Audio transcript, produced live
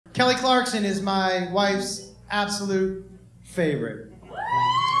Kelly Clarkson is my wife's absolute favorite.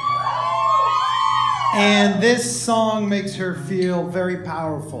 And this song makes her feel very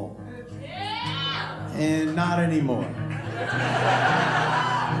powerful. And not anymore.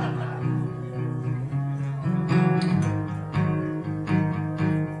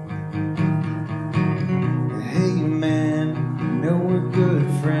 Hey man, you know we're good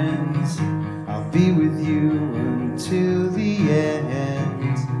friends. I'll be with you until the end.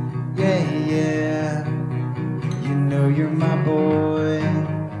 Yeah, yeah, you know you're my boy.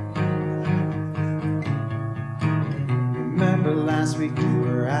 Remember last week you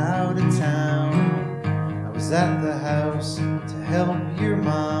were out of town. I was at the house to help your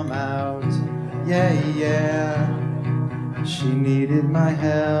mom out. Yeah, yeah, she needed my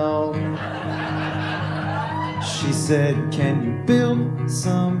help. She said, can you build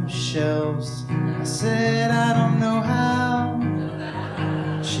some shelves? I said, I don't know how.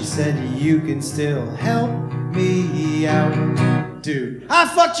 She said, you can still help me out. Dude, I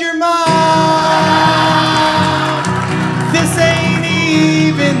fucked your mom. This ain't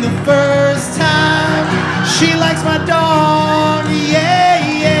even the first time. She likes my dog, yeah,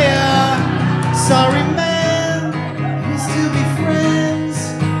 yeah. Sorry, man, we'll still be friends.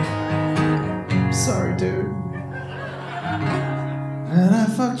 Sorry, dude. And I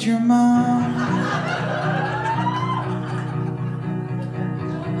fucked your mom.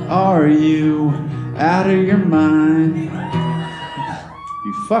 Are you out of your mind?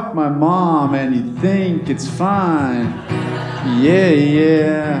 You fuck my mom and you think it's fine. Yeah,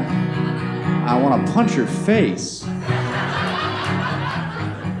 yeah. I want to punch your face.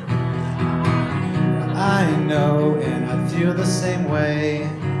 I know, and I feel the same way.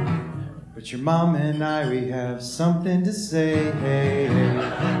 But your mom and I, we have something to say. Hey,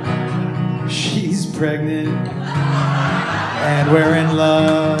 hey. She's pregnant, and we're in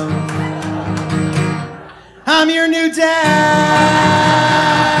love. I'm your new dad.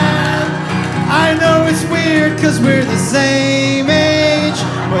 I know it's weird, 'cause we're the same